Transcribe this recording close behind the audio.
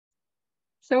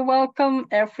So welcome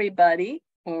everybody.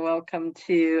 Welcome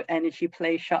to Energy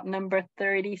Playshop number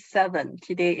 37.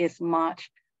 Today is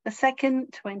March the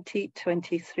 2nd,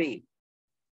 2023.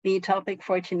 The topic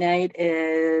for tonight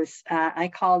is,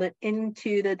 I call it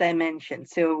Into the Dimension.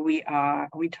 So we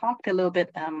talked a little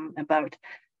bit about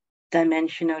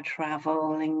dimensional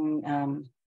traveling,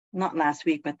 not last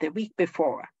week, but the week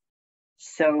before.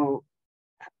 So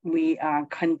we are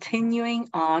continuing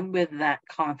on with that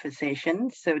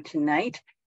conversation. So tonight,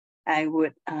 I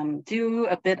would do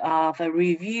a bit of a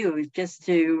review just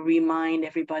to remind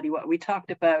everybody what we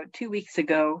talked about 2 weeks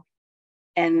ago.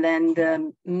 And then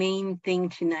the main thing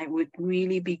tonight would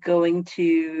really be going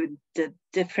to the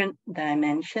different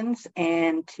dimensions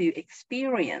and to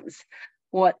experience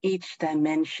what each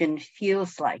dimension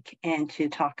feels like, and to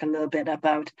talk a little bit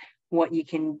about what you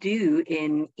can do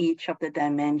in each of the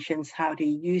dimensions, how to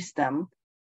use them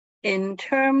in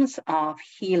terms of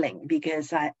healing,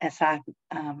 because as I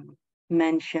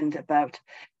mentioned about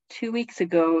 2 weeks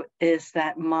ago, is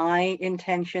that my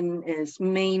intention is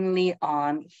mainly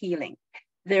on healing.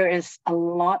 There is a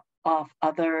lot of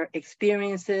other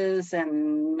experiences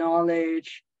and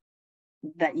knowledge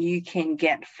that you can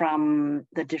get from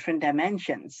the different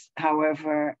dimensions.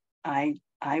 However, I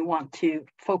want to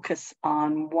focus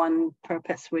on one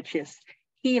purpose, which is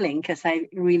healing, because I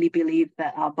really believe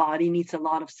that our body needs a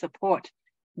lot of support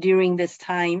during this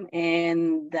time,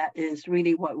 and that is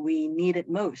really what we needed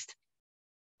most.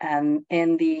 And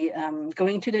the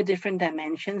going to the different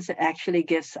dimensions, it actually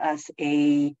gives us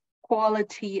a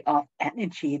quality of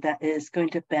energy that is going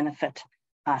to benefit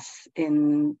us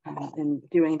in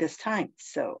during this time.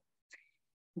 So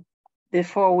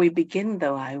before we begin,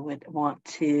 though, I would want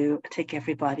to take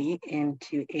everybody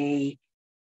into a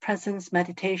presence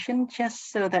meditation,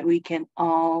 just so that we can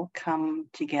all come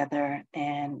together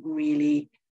and really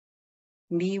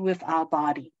be with our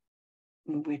body,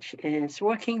 which is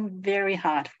working very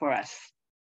hard for us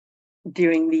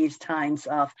during these times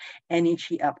of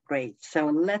energy upgrade. So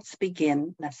let's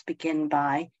begin. Let's begin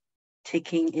by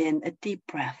taking in a deep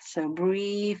breath. So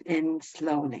breathe in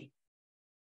slowly.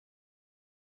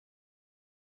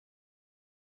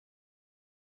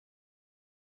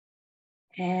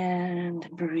 And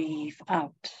breathe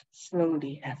out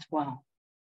slowly as well.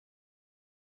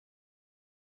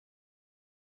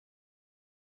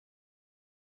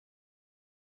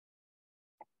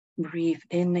 Breathe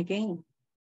in again.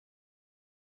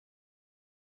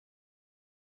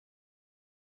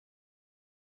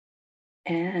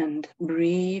 And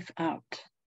breathe out.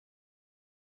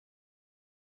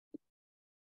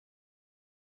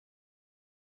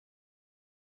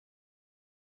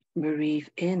 Breathe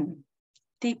in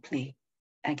deeply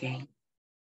again.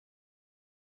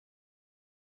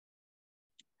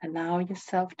 Allow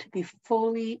yourself to be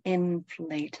fully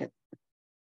inflated.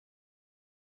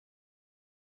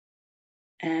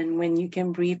 And when you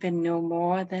can breathe in no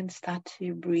more, then start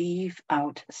to breathe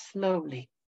out slowly.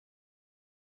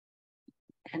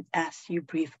 And as you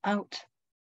breathe out,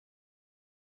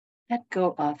 let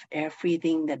go of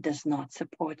everything that does not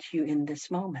support you in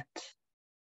this moment.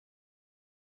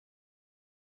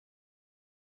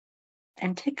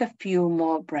 And take a few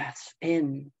more breaths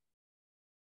in.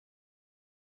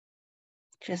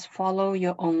 Just follow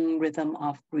your own rhythm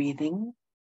of breathing,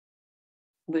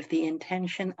 with the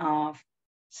intention of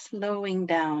slowing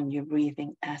down your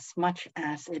breathing as much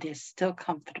as it is still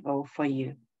comfortable for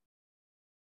you.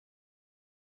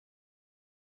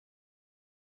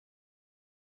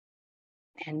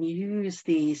 And use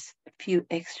these few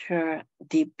extra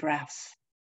deep breaths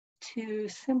to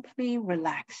simply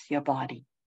relax your body.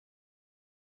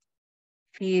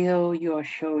 Feel your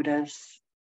shoulders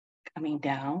coming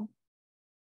down.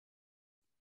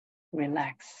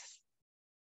 Relax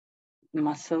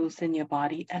muscles in your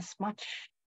body as much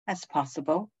as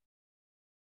possible.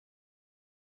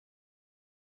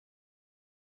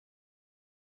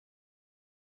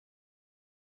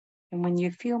 And when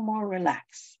you feel more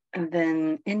relaxed,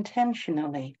 then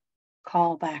intentionally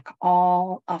call back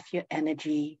all of your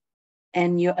energy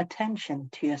and your attention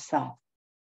to yourself.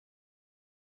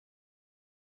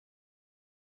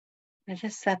 And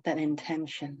just set that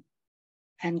intention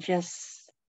and just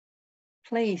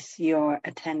place your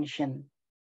attention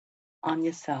on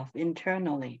yourself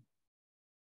internally.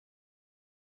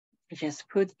 Just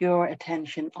put your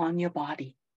attention on your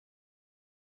body.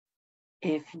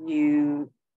 If you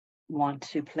want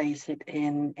to place it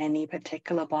in any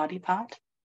particular body part,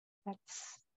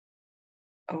 that's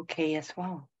okay as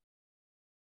well.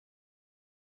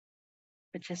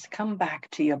 But just come back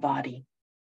to your body.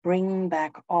 Bring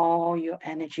back all your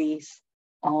energies,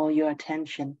 all your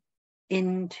attention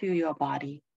into your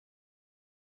body.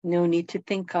 No need to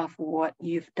think of what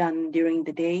you've done during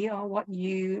the day or what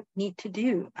you need to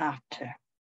do after.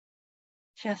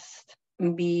 Just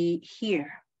be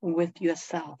here with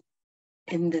yourself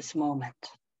in this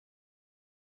moment.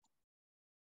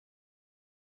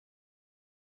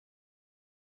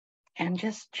 And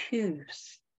just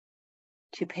choose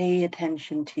to pay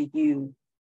attention to you,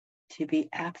 to be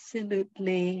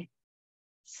absolutely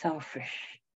selfish,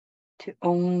 to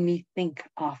only think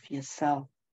of yourself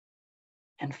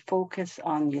and focus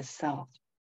on yourself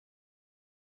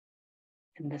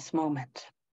in this moment.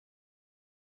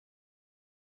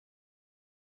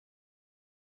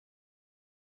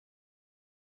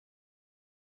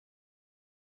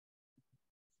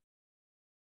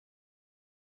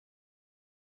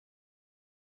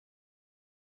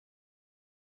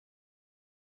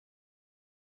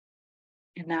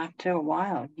 And after a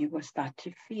while, you will start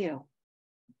to feel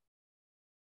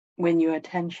when your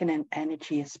attention and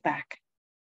energy is back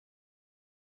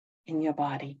in your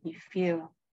body, you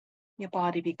feel your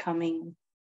body becoming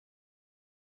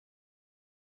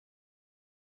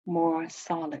more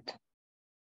solid,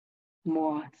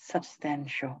 more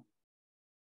substantial.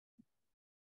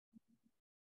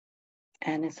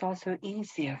 And it's also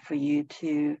easier for you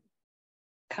to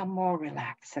become more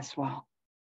relaxed as well.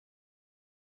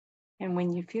 And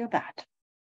when you feel that,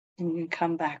 then you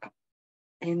come back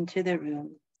into the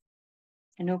room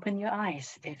and open your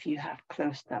eyes if you have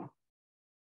closed them.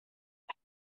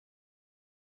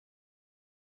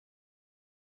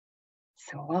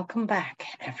 So welcome back,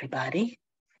 everybody.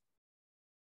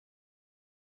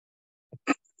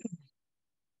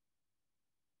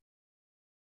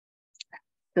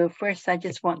 So first, I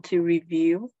just want to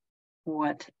review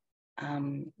what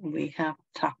we have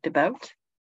talked about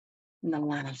in the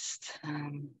last,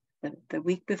 the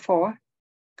week before.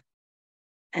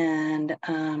 And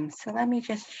so let me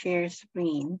just share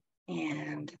screen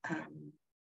and,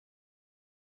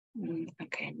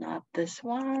 okay, not this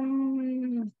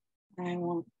one. I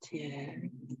want to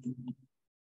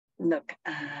look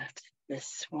at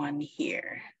this one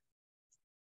here.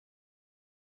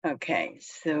 Okay,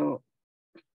 so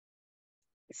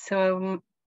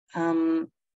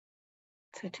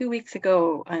 2 weeks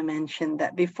ago, I mentioned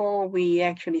that before we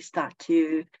actually start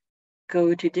to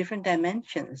go to different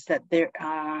dimensions, that there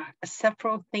are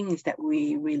several things that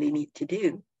we really need to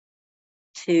do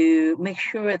to make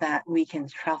sure that we can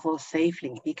travel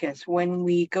safely. Because when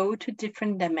we go to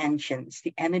different dimensions,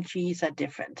 the energies are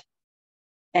different.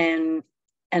 And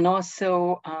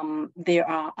also there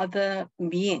are other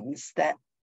beings that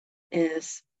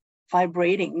is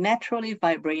vibrating, naturally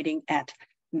vibrating at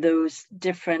those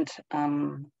different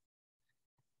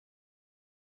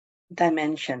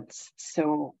dimensions.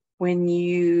 So when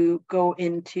you go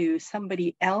into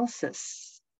somebody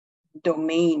else's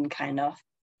domain, kind of,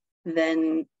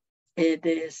 then it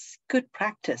is good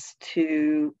practice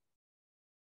to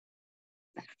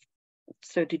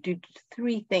do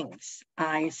 3 things.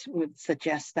 I would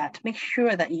suggest that make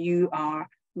sure that you are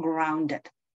grounded,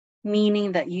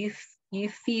 meaning that you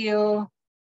feel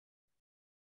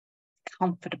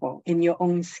comfortable in your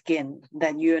own skin,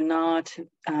 that you're not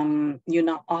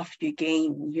off your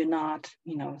game, you're not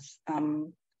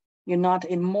you're not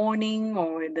in mourning,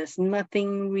 or there's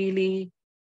nothing really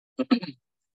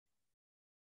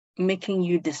making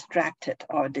you distracted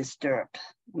or disturbed.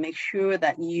 Make sure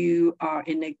that you are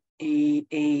in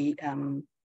a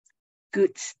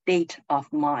good state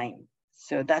of mind.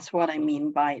 So that's what I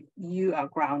mean by you are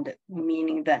grounded,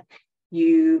 meaning that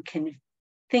you can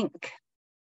think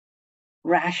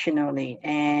rationally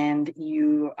and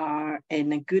you are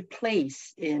in a good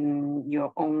place in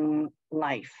your own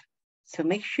life. So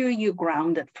make sure you're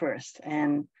grounded first,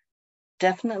 and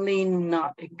definitely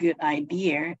not a good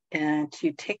idea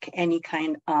to take any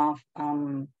kind of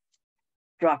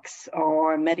drugs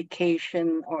or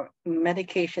medication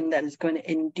that is going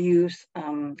to induce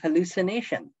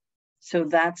hallucination. So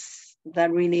that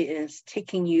really is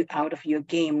taking you out of your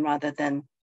game rather than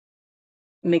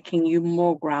making you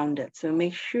more grounded. So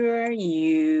make sure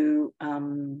you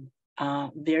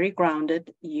are very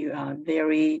grounded. You are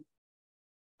very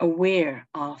aware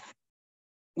of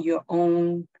your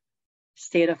own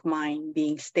state of mind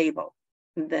being stable.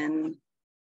 Then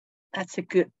that's a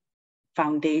good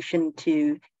foundation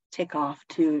to take off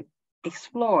to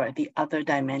explore the other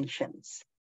dimensions.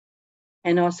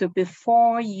 And also,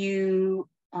 before you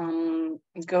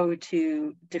go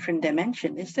to different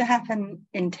dimension, is to have an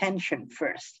intention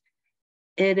first.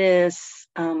 It is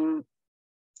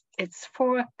it's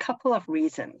for a couple of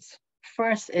reasons.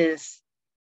 First is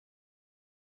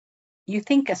you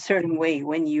think a certain way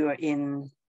when you are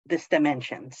in this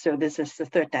dimension. So this is the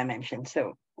third dimension.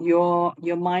 So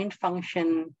your mind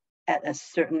function at a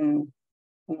certain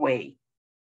way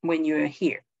when you're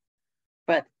here.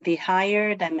 But the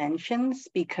higher dimensions,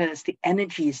 because the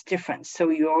energy is different, so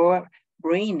your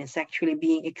brain is actually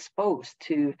being exposed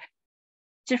to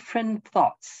different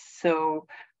thoughts. So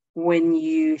when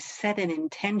you set an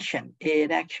intention,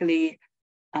 it actually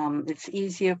it's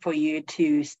easier for you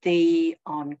to stay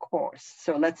on course.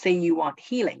 So let's say you want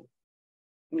healing,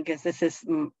 because this is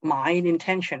my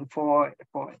intention for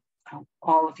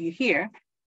all of you here.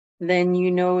 Then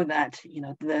you know that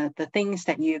the things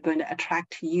that you're going to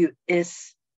attract to you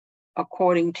is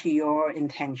according to your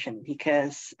intention,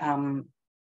 because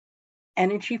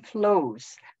energy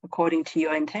flows according to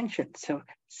your intention. So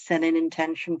set an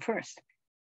intention first.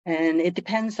 And it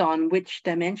depends on which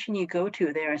dimension you go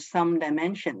to. There are some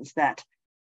dimensions that,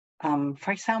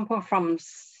 for example, from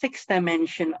 6th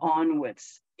dimension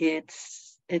onwards, you're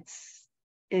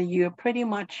pretty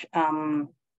much,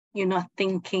 you're not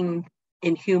thinking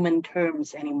in human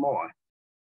terms anymore.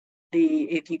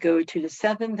 If you go to the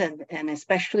 7th and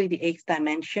especially the 8th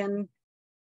dimension,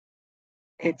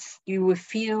 you will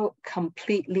feel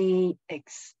completely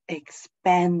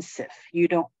expansive. You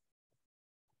don't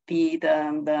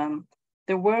the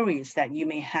worries that you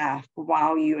may have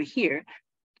while you're here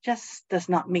just does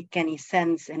not make any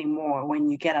sense anymore when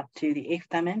you get up to the 8th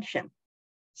dimension.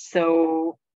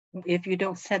 So if you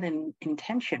don't set an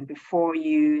intention before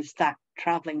you start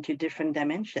traveling to different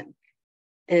dimensions,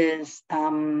 is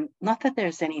not that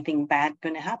there's anything bad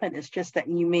going to happen. It's just that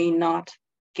you may not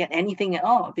get anything at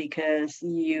all, because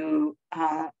you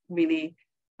are really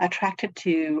attracted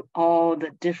to all the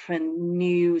different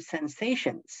new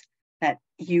sensations that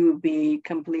you will be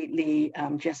completely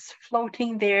just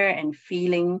floating there and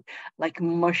feeling like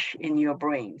mush in your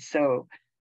brain. So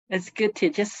it's good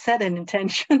to just set an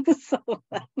intention so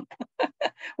that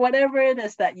whatever it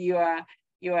is that you are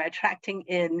attracting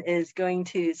in is going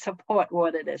to support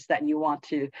what it is that you want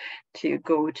to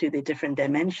go to the different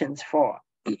dimensions for.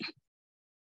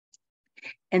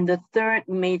 And the third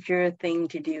major thing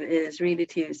to do is really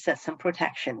to set some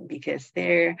protection, because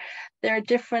there are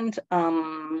different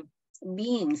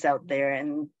beings out there,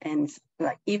 and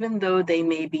like, even though they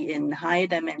may be in higher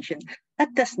dimension,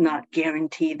 that does not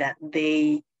guarantee that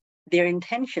their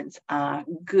intentions are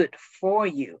good for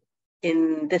you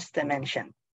in this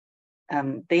dimension.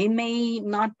 They may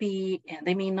not be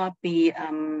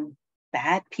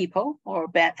bad people or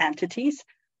bad entities.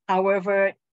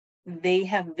 However, they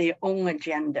have their own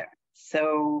agenda.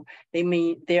 So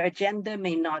their agenda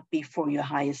may not be for your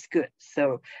highest good.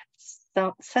 So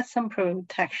set some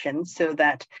protection so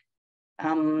that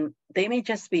they may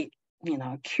just be,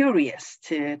 curious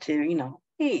to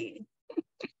hey,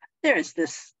 there's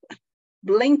this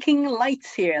blinking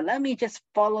lights here. Let me just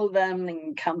follow them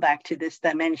and come back to this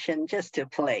dimension just to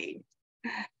play.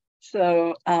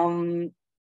 So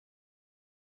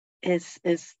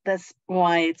that's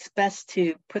why it's best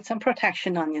to put some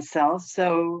protection on yourself,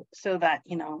 so that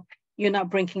you're not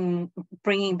bringing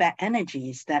back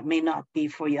energies that may not be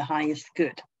for your highest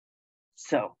good.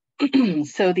 So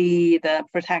so the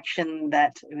protection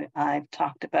that I've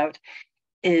talked about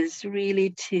is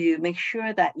really to make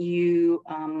sure that you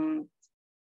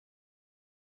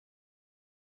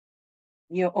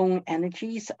your own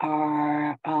energies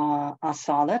are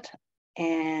solid,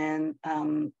 and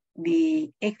the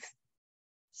 8th,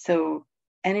 so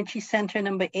energy center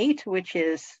number 8, which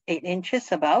is 8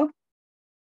 inches above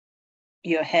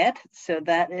your head. So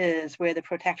that is where the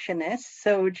protection is.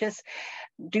 So just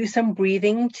do some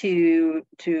breathing to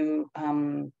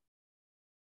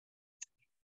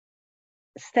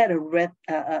set a rhythm,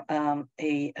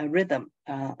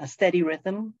 a steady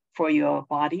rhythm for your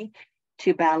body,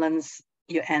 to balance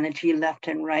your energy left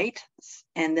and right,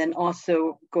 and then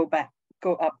also go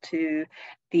up to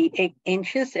the 8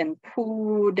 inches and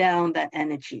pull down that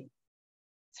energy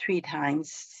 3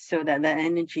 times, so that that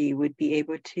energy would be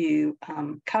able to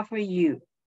cover your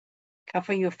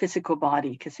physical body,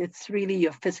 because it's really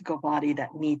your physical body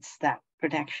that needs that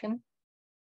protection.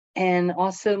 And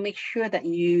also make sure that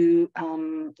you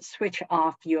switch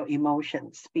off your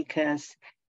emotions, because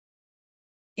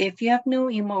if you have no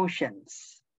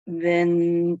emotions,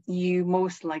 then you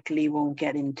most likely won't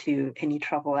get into any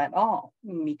trouble at all,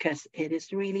 because it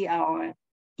is really our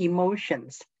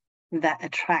emotions that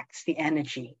attracts the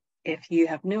energy. If you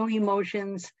have no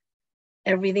emotions,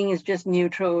 everything is just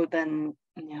neutral, then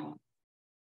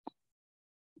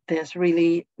there's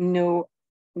really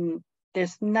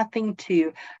there's nothing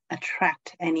to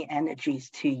attract any energies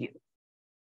to you.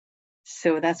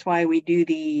 So that's why we do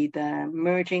the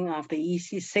merging of the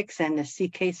EC6 and the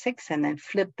CK6 and then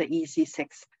flip the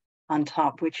EC6 on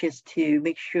top, which is to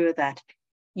make sure that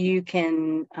you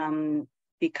can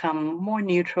become more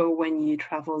neutral when you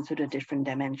travel to the different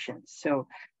dimensions. So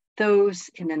those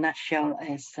in a nutshell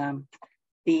is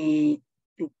the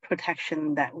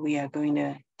protection that we are going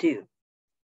to do.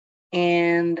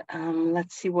 And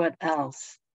let's see what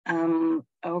else.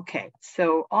 Okay,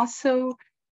 so also,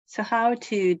 so how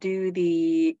to do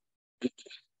the,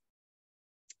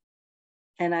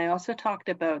 and I also talked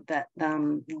about that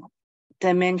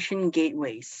dimension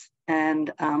gateways.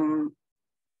 And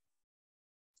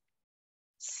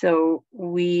so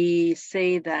we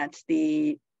say that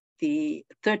the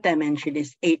third dimension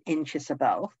is 8 inches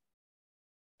above.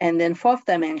 And then fourth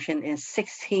dimension is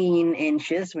 16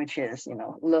 inches, which is, you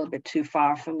know, a little bit too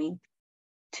far for me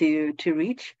to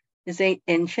reach, is 8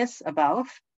 inches above.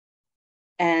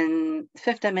 And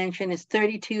fifth dimension is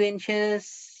 32 inches,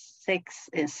 6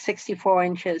 is 64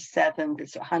 inches, 7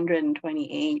 is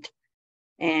 128,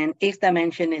 and eighth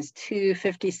dimension is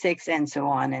 256, and so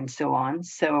on and so on.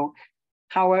 So,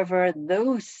 however,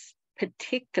 those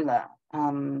particular,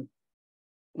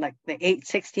 like the 8,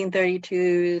 16,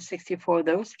 32, 64,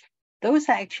 those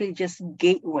are actually just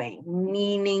gateway,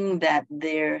 meaning that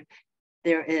there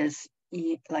is,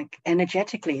 like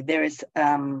energetically, there is,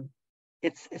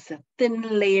 it's a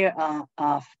thin layer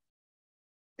of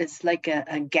it's like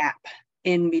a gap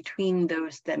in between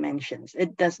those dimensions.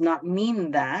 It does not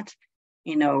mean that,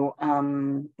 you know,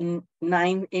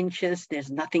 9 inches,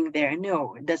 there's nothing there.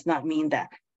 No, it does not mean that.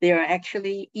 There are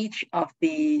actually each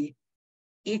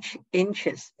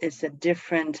inches is a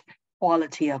different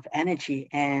quality of energy.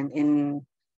 And in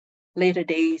later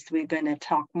days, we're going to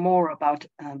talk more about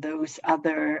those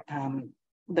other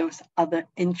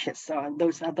inches or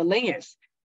those other layers.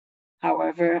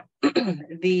 However,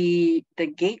 the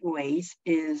gateways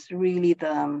is really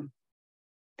the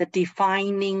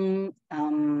defining.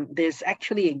 There's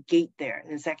actually a gate there.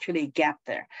 There's actually a gap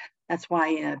there. That's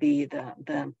why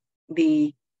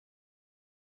the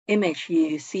image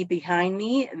you see behind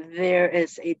me, there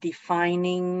is a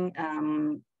defining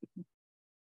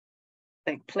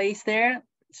like place there.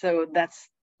 So that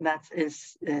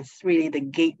is really the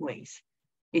gateways.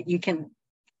 You can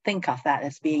think of that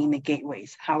as being the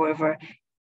gateways. However,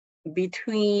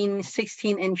 between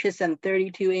 16 inches and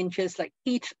 32 inches, like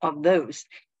each of those,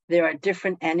 there are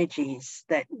different energies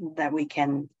that we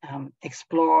can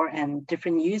explore and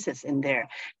different uses in there.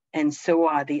 And so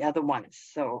are the other ones.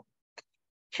 So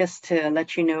just to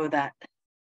let you know that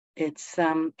it's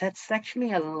that's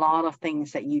actually a lot of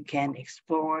things that you can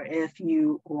explore if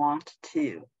you want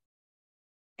to.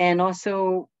 And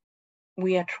also,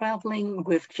 we are traveling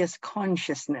with just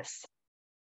consciousness.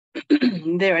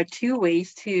 There are 2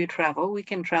 ways to travel. We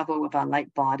can travel with our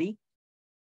light body,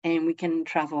 and we can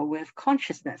travel with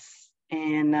consciousness.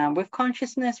 And with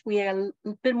consciousness, we are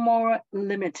a bit more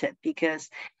limited because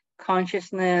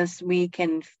consciousness we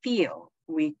can feel.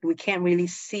 We can't really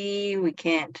see. We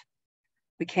can't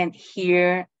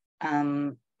hear.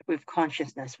 With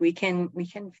consciousness, we can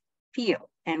feel,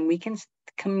 and we can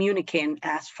communicate and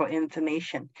ask for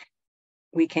information.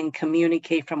 We can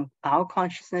communicate from our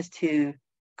consciousness to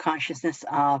consciousness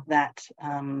of that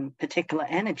particular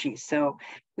energy. So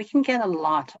we can get a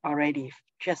lot already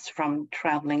just from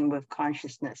traveling with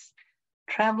consciousness.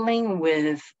 Traveling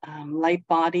with light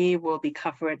body will be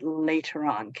covered later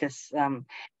on because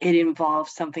it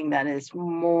involves something that is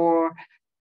more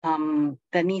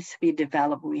that needs to be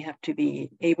developed. We have to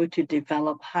be able to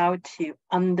develop how to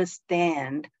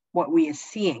understand what we are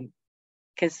seeing,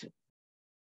 because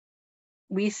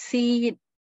we see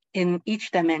in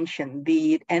each dimension,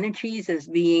 the energies is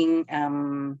being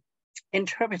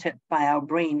interpreted by our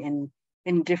brain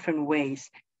in different ways.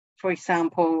 For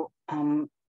example,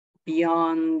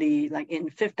 beyond like in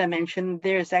fifth dimension,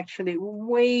 there's actually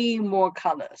way more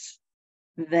colors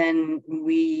than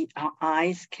our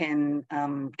eyes can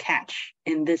catch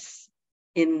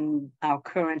in our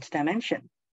current dimension.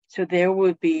 So there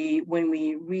would be, when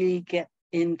we really get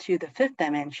into the fifth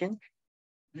dimension,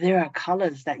 there are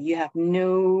colors that you have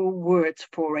no words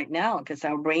for right now because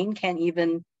our brain can't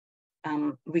even,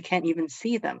 we can't even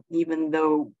see them, even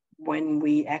though when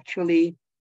we actually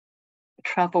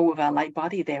travel with our light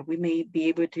body there, we may be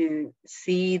able to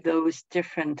see those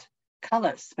different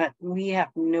colors, but we have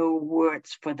no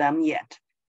words for them yet.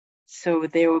 So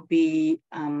there will be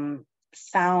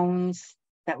sounds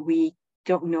that we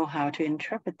don't know how to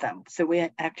interpret them. So we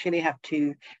actually have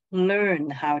to learn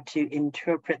how to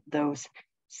interpret those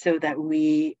so that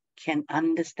we can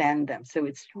understand them. So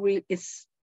it's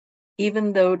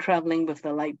even though traveling with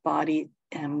the light body,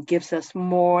 gives us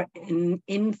more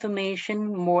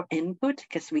information, more input,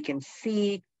 because we can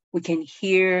see, we can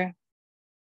hear,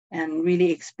 and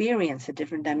really experience a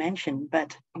different dimension.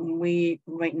 But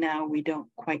right now, we don't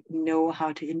quite know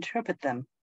how to interpret them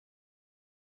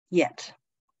yet.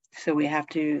 So we have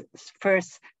to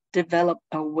first develop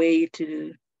a way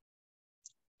to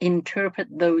interpret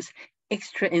those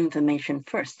extra information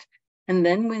first. And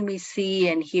then when we see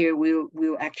and hear,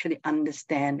 we'll actually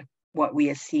understand what we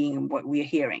are seeing and what we are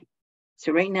hearing.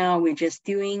 So right now, we're just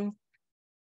doing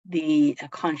the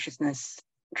consciousness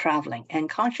traveling. And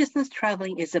consciousness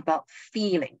traveling is about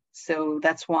feeling. So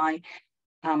that's why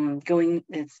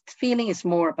feeling is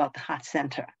more about the heart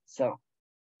center. So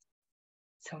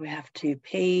we have to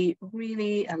pay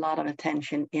really a lot of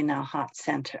attention in our heart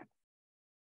center.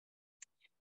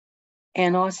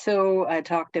 And also I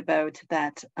talked about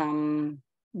that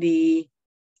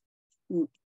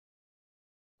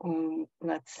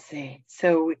let's see.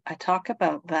 So I talk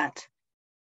about that.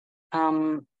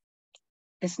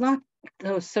 It's not,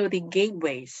 so the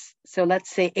gateways. So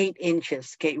let's say 8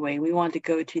 inches gateway. We want to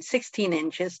go to 16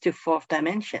 inches to 4th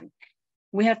dimension.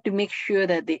 We have to make sure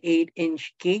that the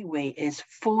 8-inch gateway is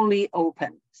fully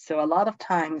open. So a lot of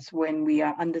times when we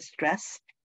are under stress,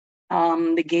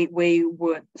 the gateway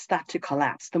would start to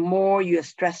collapse. The more you are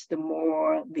stressed, the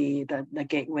more the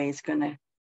gateway is going to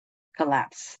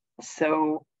collapse.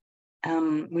 So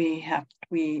I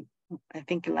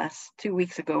think last 2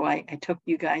 weeks ago, I took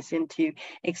you guys into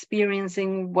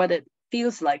experiencing what it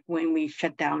feels like when we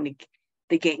shut down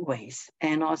the gateways,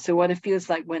 and also what it feels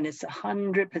like when it's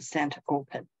 100%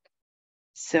 open.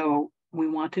 So we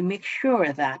want to make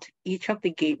sure that each of the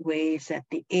gateways at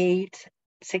the 8,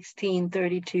 16,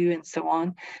 32, and so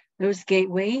on, those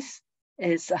gateways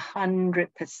is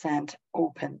 100%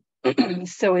 open.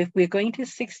 So if we're going to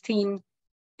 16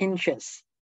 inches,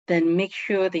 then make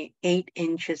sure the 8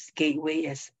 inches gateway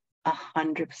is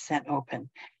 100% open.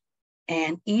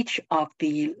 And each of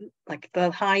the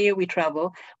higher we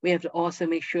travel, we have to also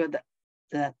make sure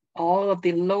that all of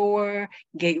the lower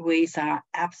gateways are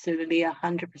absolutely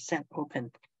 100%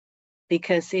 open.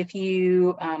 Because if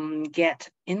you get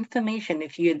information,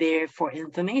 if you're there for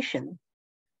information,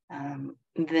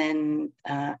 then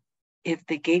if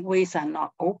the gateways are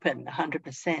not open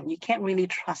 100%, you can't really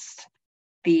trust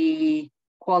the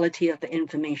quality of the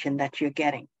information that you're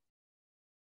getting.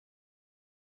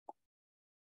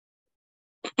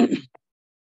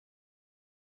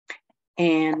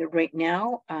 And right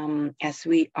now, as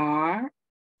we are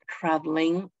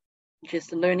traveling,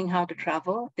 just learning how to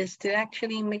travel is to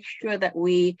actually make sure that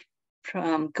we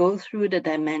go through the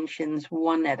dimensions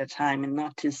one at a time, and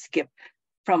not to skip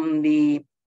from the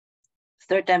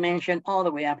 3rd dimension all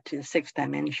the way up to the 6th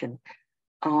dimension.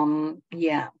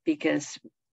 Yeah, because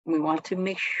we want to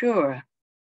make sure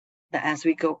that as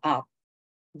we go up,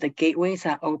 the gateways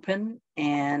are open,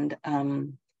 and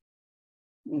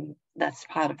that's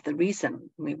part of the reason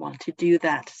we want to do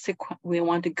that. We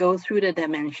want to go through the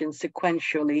dimensions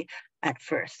sequentially at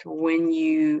first. When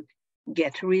you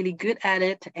get really good at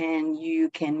it and you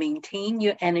can maintain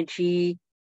your energy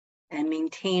and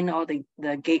maintain all the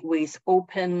gateways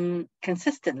open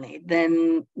consistently,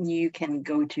 then you can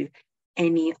go to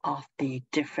any of the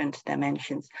different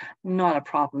dimensions. Not a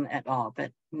problem at all,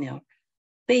 but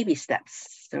baby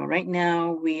steps. So right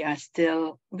now we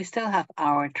still have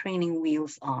our training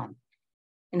wheels on.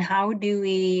 And how do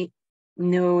we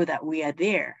know that we are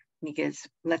there? Because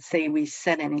let's say we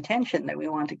set an intention that we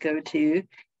want to go to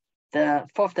the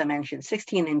 4th dimension,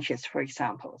 16 inches, for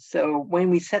example. So when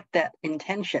we set that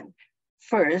intention,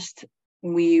 first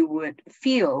we would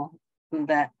feel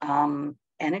that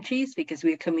energies, because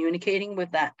we're communicating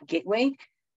with that gateway,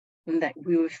 and that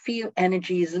we would feel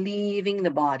energies leaving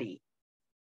the body.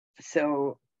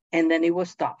 So, and then it will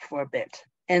stop for a bit.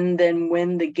 And then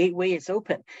when the gateway is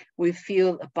open, we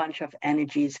feel a bunch of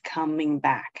energies coming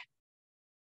back.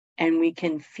 And we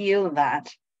can feel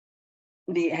that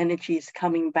the energies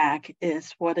coming back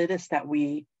is what it is that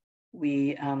we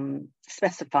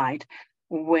specified,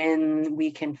 when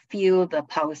we can feel the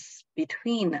pulse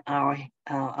between our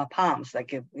palms,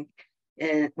 like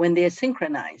when they're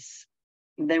synchronized,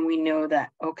 then we know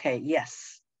that, okay,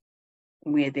 yes,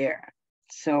 we're there.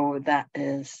 So that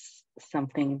is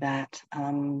something that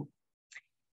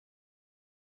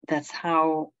that's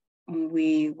how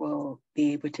we will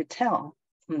be able to tell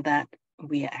that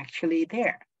we are actually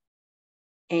there.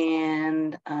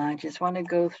 And I just want to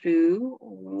go through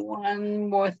one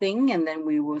more thing, and then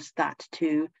we will start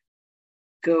to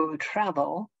go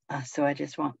travel. So I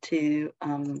just want to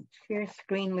share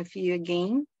screen with you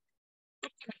again.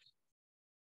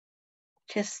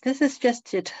 this is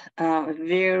just at a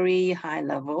very high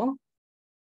level.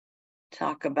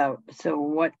 Talk about, so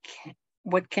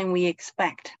what can we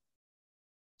expect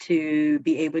to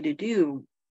be able to do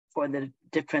for the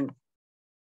different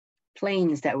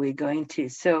planes that we're going to.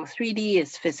 So 3D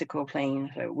is physical plane.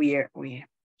 So we're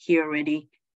here already.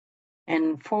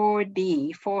 And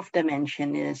 4D, fourth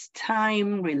dimension, is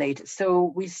time related. So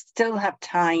we still have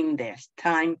time there.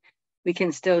 Time, we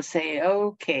can still say,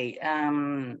 okay,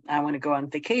 I want to go on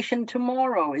vacation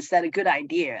tomorrow. Is that a good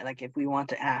idea? Like if we want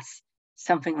to ask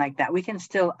something like that, we can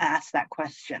still ask that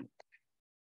question.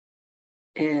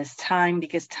 Is time,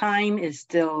 because time is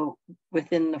still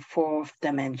within the fourth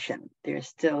dimension. There's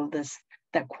still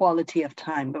that quality of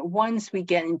time. But once we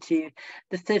get into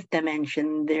the fifth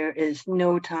dimension, there is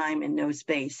no time and no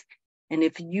space. And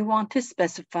if you want to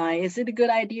specify, is it a good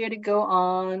idea to go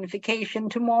on vacation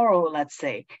tomorrow, let's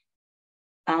say,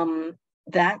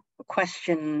 that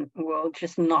question will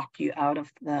just knock you out of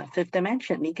the fifth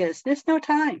dimension because there's no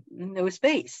time, no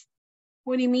space.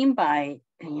 What do you mean by,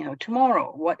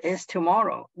 tomorrow? What is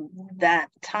tomorrow? That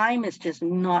time is just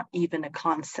not even a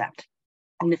concept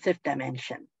in the fifth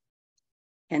dimension.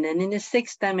 And then in the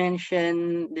sixth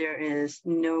dimension, there is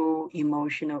no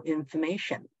emotional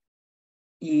information.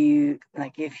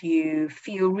 If you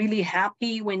feel really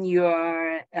happy when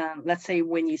you're, let's say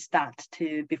when you start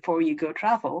before you go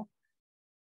travel,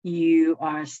 you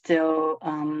are still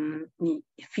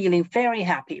feeling very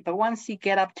happy. But once you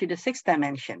get up to the sixth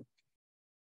dimension,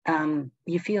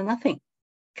 you feel nothing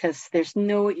because there's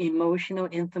no emotional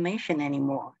information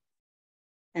anymore.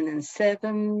 And then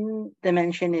seventh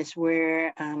dimension is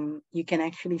where you can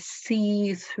actually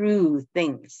see through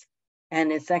things.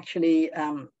 And it's actually,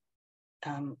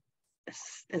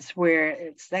 it's where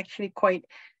it's actually quite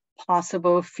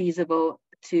possible, feasible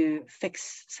to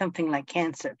fix something like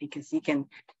cancer because you can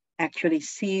actually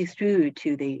see through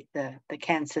to the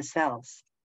cancer cells.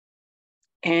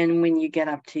 And when you get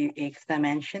up to eighth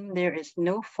dimension, there is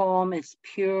no form, it's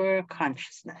pure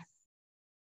consciousness.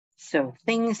 So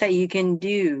things that you can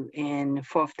do in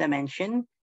fourth dimension.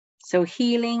 So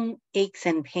healing aches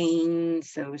and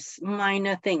pains, those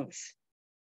minor things.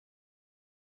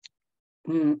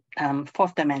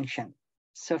 Fourth dimension.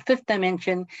 So fifth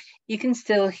dimension, you can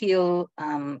still heal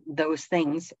those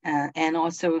things and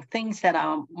also things that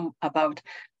are about,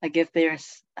 like if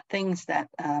there's things that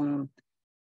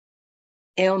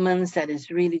ailments that is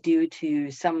really due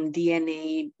to some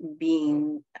DNA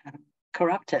being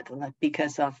corrupted, like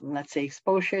because of, let's say,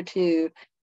 exposure to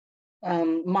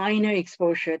minor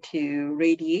exposure to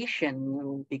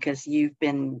radiation, because you've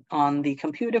been on the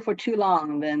computer for too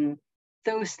long, then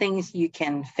those things you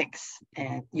can fix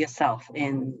yourself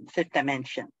in fifth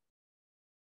dimension.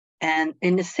 And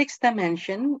in the sixth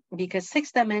dimension, because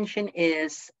sixth dimension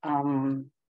is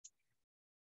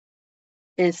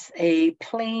a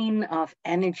plane of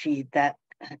energy that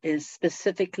is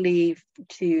specifically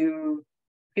to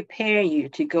prepare you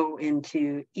to go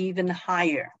into even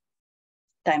higher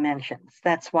dimensions.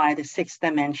 That's why the sixth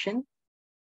dimension,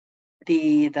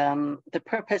 the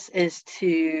purpose is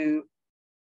to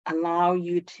allow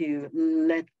you to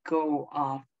let go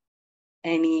of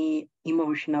any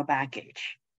emotional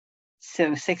baggage.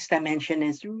 So sixth dimension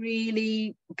is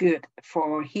really good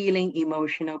for healing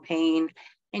emotional pain.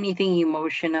 Anything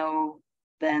emotional,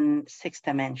 then sixth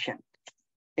dimension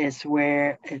is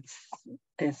where it's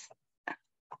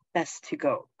best to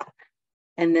go.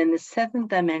 And then the seventh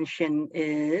dimension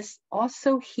is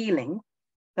also healing.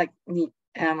 Like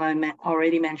I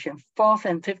already mentioned, fourth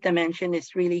and fifth dimension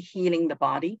is really healing the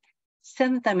body.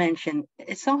 Seventh dimension,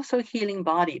 it's also healing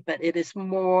body, but it is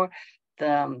more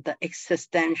the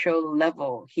existential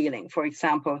level healing. For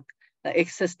example, the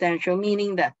existential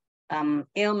meaning that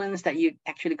ailments that you're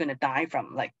actually going to die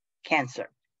from, like cancer,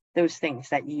 those things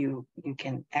that you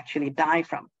can actually die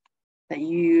from, that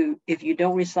if you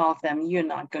don't resolve them, you're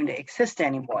not going to exist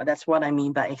anymore. That's what I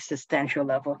mean by existential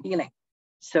level healing.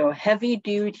 So heavy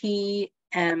duty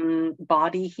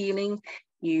body healing,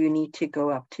 you need to go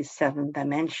up to seventh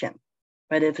dimension.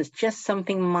 But if it's just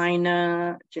something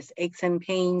minor, just aches and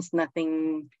pains,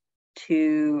 nothing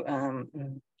too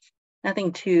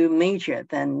major,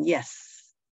 then yes,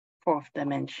 fourth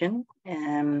dimension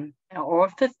or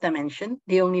fifth dimension.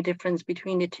 The only difference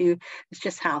between the two is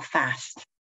just how fast,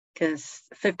 because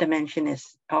fifth dimension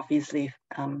is obviously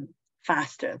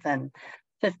faster than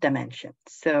fifth dimension.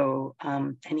 So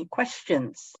any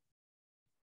questions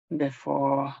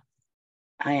before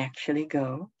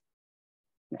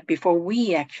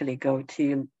we actually go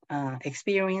to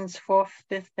experience fourth,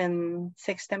 fifth, and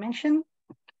sixth dimension?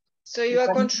 So you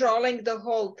are controlling the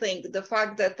whole thing. The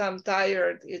fact that I'm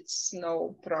tired, it's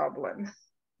no problem.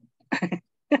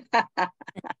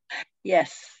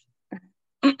 Yes.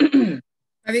 Are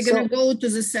we going to go to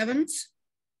the 7th?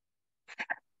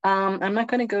 I'm not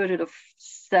going to go to the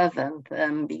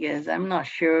 7th because I'm not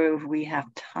sure if we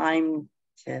have time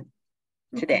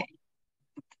today.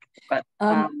 But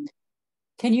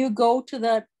can you go to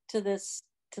the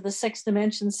 6th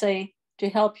dimension, say, to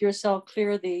help yourself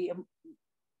clear the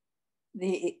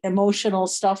emotional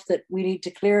stuff that we need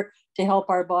to clear to help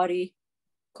our body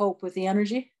cope with the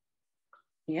energy?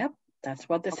 Yep, that's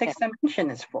what the 6th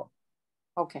dimension is for.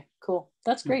 Okay, cool.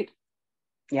 That's great.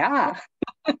 Yeah.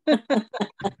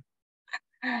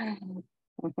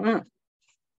 Mm-hmm.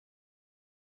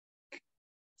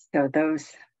 So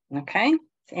those, okay.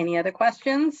 Any other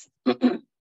questions?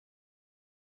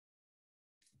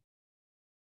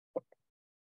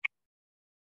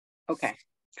 Okay,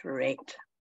 great.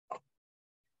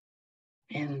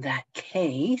 In that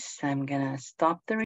case, I'm gonna stop the